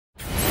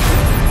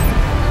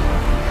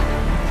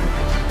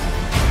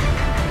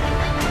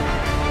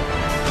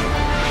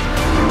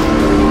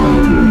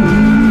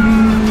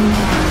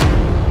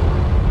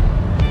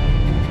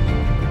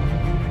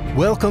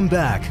Welcome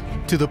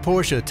back to the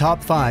Porsche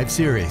Top 5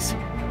 series.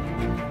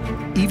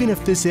 Even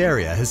if this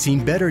area has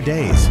seen better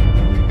days,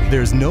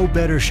 there's no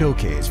better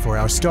showcase for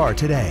our star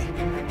today,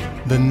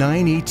 the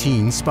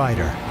 918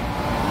 Spyder.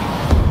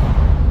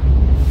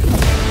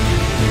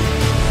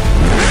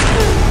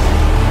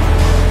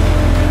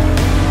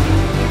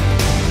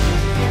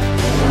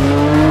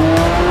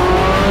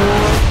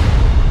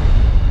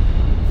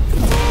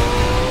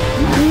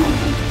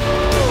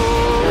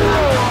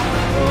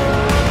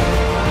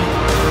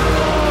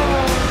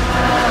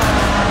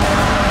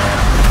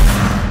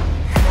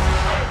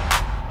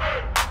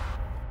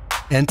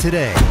 And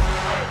today,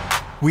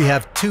 we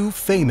have two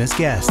famous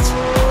guests.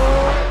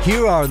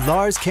 Here are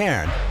Lars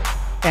Kern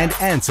and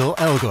Ansel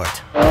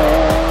Elgort.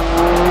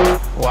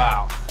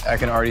 Wow, I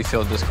can already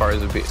feel this car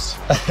is a beast.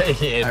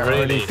 I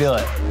really feel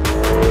it.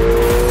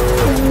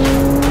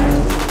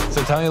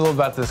 So tell me a little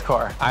about this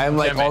car. I am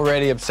like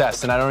already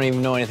obsessed and I don't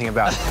even know anything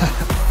about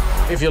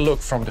it. If you look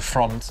from the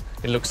front,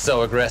 it looks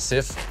so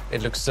aggressive.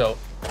 It looks so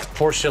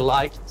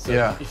Porsche-like. So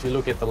yeah. If you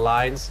look at the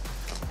lines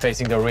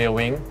facing the rear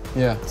wing,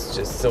 yeah, it's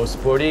just so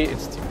sporty.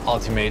 It's the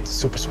ultimate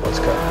super sports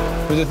car.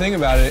 But the thing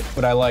about it,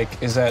 what I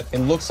like, is that it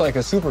looks like a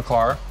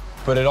supercar,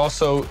 but it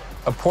also,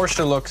 a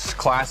Porsche looks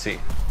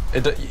classy.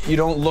 You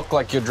don't look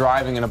like you're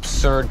driving an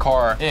absurd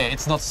car. Yeah,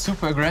 it's not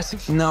super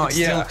aggressive. No, it's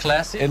yeah. still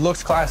classy. It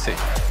looks classy.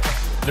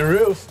 The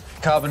roof,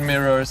 carbon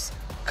mirrors,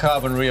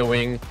 carbon rear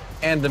wing,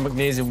 and the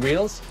magnesium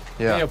wheels,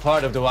 yeah, they are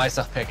part of the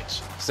Weissach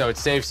package. So it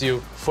saves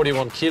you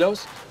 41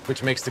 kilos,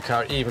 which makes the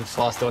car even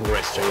faster on the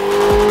racetrack.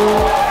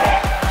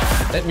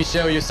 Let me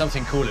show you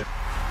something cooler.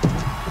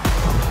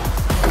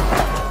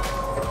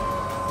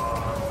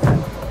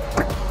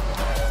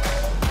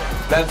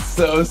 That's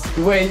so,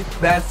 wait,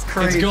 that's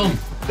crazy. It's gone.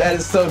 That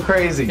is so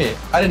crazy. Yeah.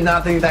 I did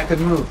not think that could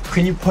move.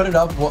 Can you put it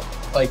up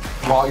like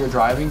while you're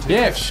driving too?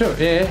 Yeah, sure,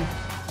 yeah.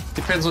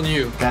 Depends on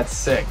you. That's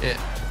sick. Yeah.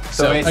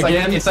 So it's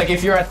again, it's like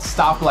if you're at the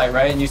stoplight,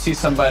 right, and you see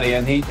somebody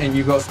and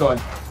you go going,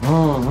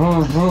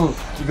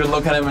 you could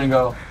look at him and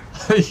go,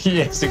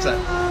 yes,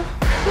 exactly.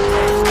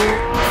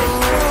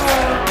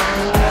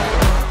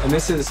 And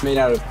this is made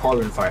out of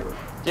carbon fiber.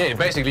 Yeah,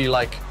 basically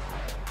like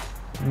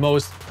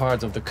most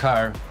parts of the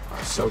car.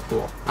 So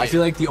cool. Yeah. I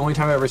feel like the only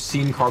time I've ever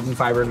seen carbon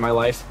fiber in my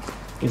life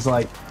is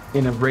like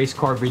in a race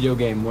car video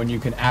game when you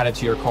can add it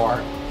to your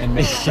car and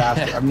make it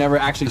faster. I've never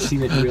actually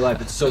seen it in real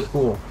life. It's so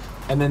cool.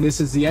 And then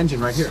this is the engine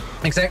right here.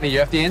 Exactly, you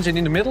have the engine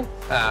in the middle.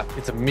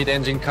 It's a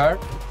mid-engine car.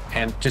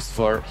 And just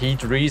for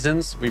heat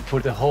reasons, we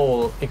put the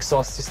whole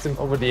exhaust system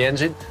over the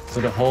engine, so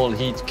the whole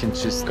heat can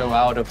just go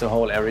out of the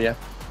whole area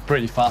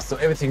pretty fast. So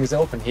everything is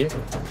open here.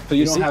 So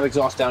you don't have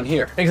exhaust down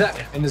here?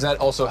 Exactly. And does that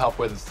also help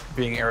with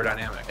being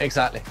aerodynamic?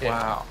 Exactly. Yeah.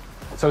 Wow.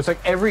 So it's like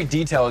every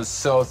detail is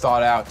so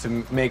thought out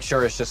to make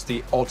sure it's just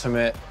the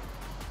ultimate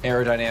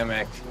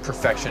aerodynamic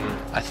perfection.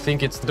 I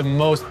think it's the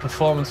most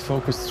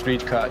performance-focused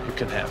street car you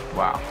can have.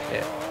 Wow.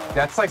 Yeah.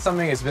 That's like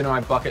something that's been on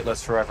my bucket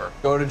list forever.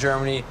 Go to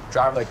Germany,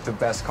 drive like the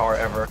best car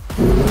ever.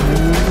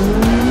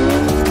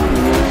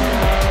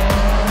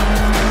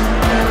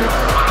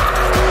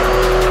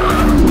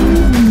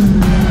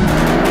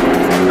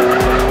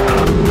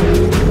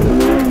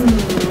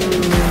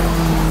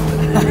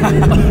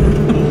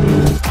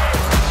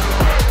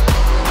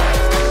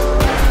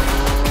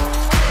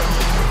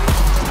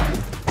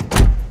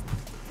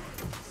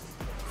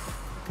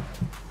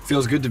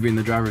 Feels good to be in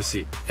the driver's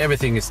seat.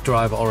 Everything is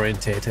driver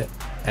orientated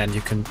and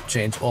you can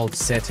change all the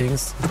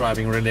settings,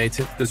 driving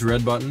related. This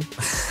red button,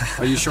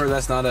 are you sure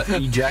that's not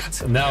an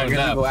eject? No,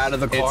 no. Go out of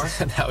the car?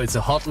 No, it's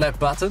a hot lap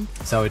button.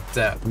 So it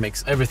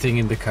makes everything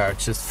in the car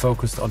just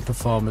focused on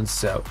performance.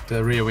 So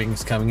the rear wing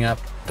is coming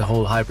up. The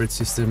whole hybrid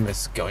system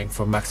is going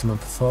for maximum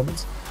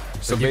performance.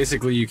 So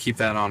basically you keep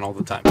that on all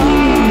the time?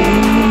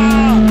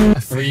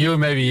 For you,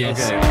 maybe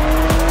yes. Okay.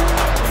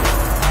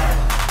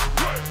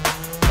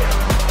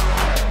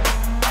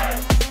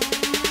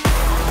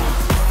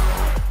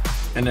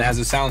 And it has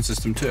a sound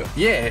system too.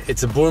 Yeah,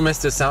 it's a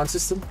Burmester sound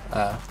system,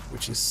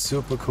 which is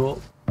super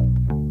cool.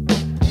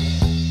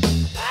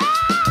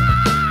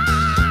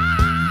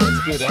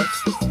 That's good, eh?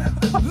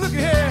 Look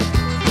here,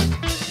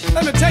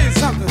 let me tell you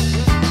something.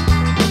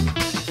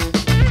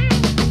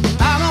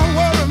 I don't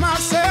worry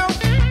myself.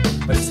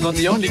 But it's not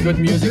the only good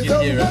music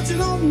in here. What you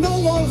don't know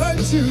won't hurt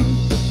you.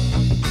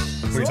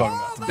 What are you talking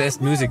about? The best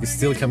music is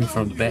still coming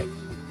from the back.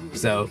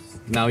 So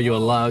now you're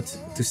allowed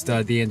to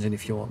start the engine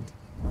if you want.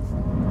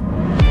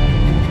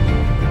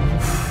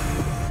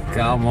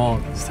 Come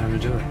on, it's time to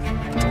do it.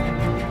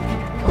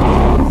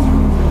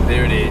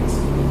 There it is.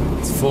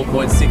 It's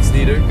 4.6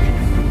 liter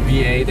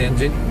V8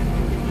 engine.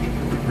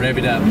 Rev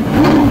it up.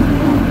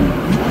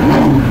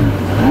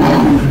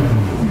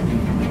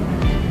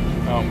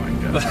 Oh my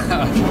god.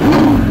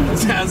 That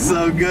sounds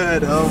so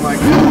good. Oh my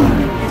god.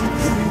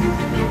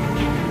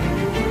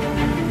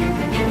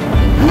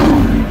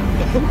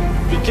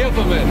 Be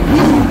careful, man.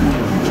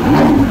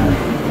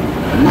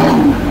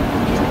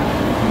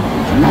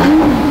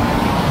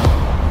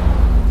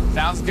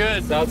 Sounds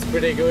good. Sounds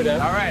pretty good, huh?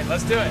 All right,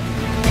 let's do it.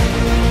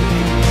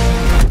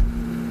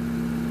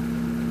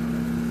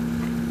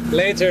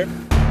 Later.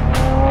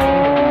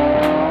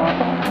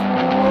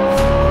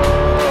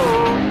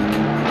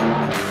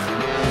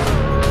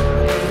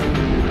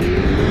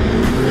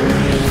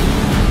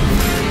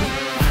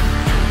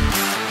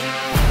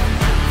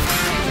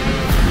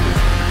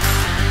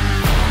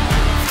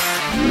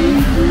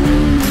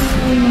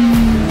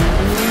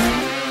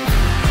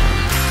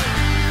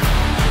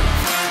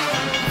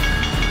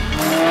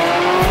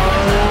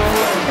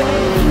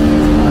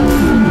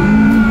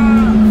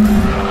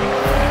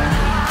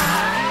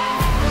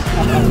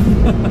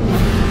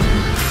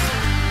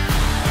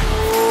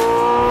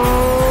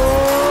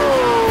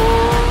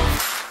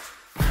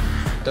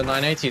 The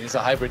 980 is a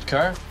hybrid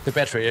car. The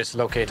battery is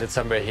located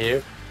somewhere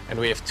here, and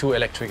we have two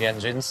electric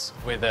engines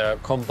with a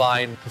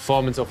combined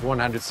performance of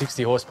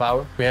 160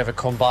 horsepower. We have a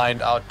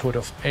combined output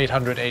of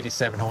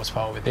 887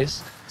 horsepower with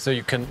this. So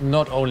you can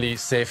not only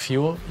save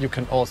fuel, you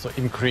can also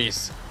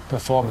increase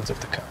performance of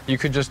the car. You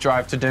could just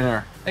drive to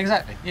dinner.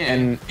 Exactly, yeah.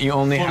 And you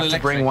only Full have to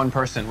bring electric. one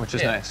person, which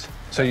is Yeah. nice.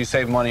 So you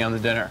save money on the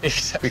dinner.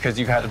 Exactly. Because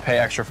you've had to pay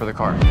extra for the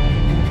car.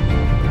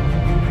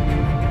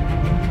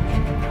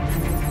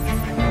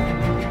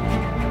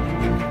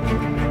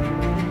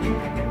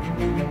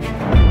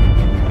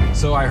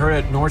 So I heard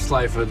at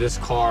Nordschleife this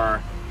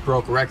car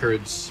broke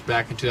records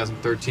back in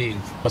 2013.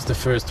 It was the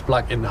first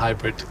plug-in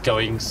hybrid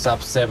going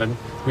sub-7,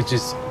 which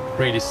is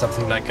really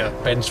something like a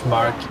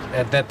benchmark.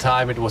 At that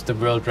time, it was the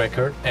world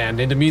record. And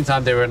in the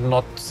meantime, there were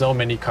not so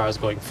many cars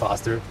going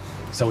faster.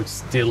 So it's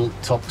still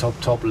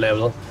top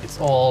level. It's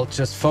all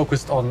just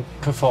focused on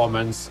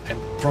performance. And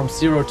from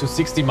 0 to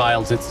 60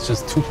 miles, it's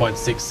just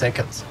 2.6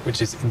 seconds,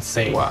 which is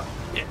insane. Wow.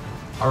 Yeah.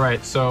 All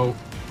right, so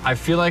I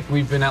feel like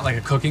we've been at like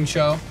a cooking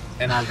show.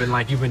 And I've been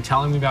like, you've been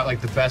telling me about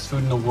like the best food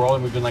in the world,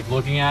 and we've been like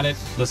looking at it.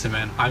 Listen,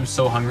 man, I'm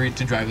so hungry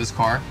to drive this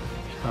car.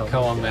 Oh,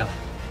 come on, man.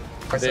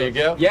 There you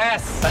go.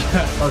 Yes!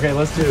 Okay,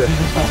 let's do this.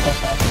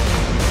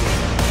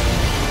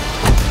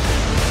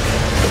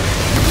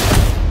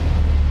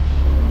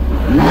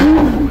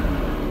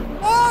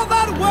 All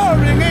that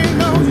worrying ain't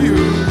no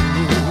use.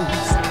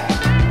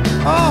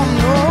 Oh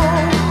no.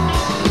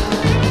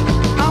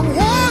 I'm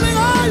warning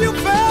all you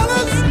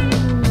fellas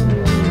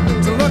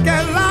to look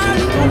at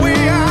life the way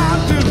I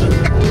do.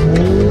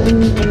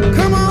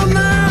 Come on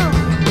now.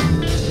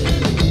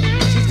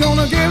 She's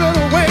gonna give it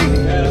away.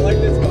 Man, I like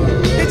this car.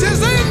 It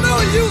just ain't no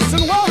use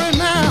in worrying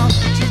now.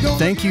 She's gonna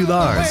Thank you, give it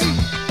Lars away.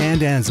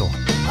 and Ansel.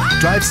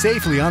 Drive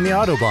safely on the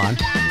Autobahn.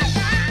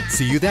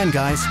 See you then,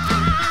 guys.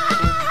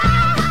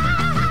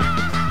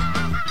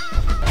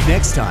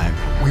 Next time,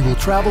 we will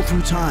travel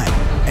through time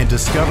and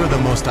discover the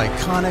most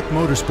iconic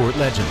motorsport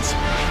legends.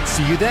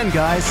 See you then,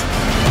 guys.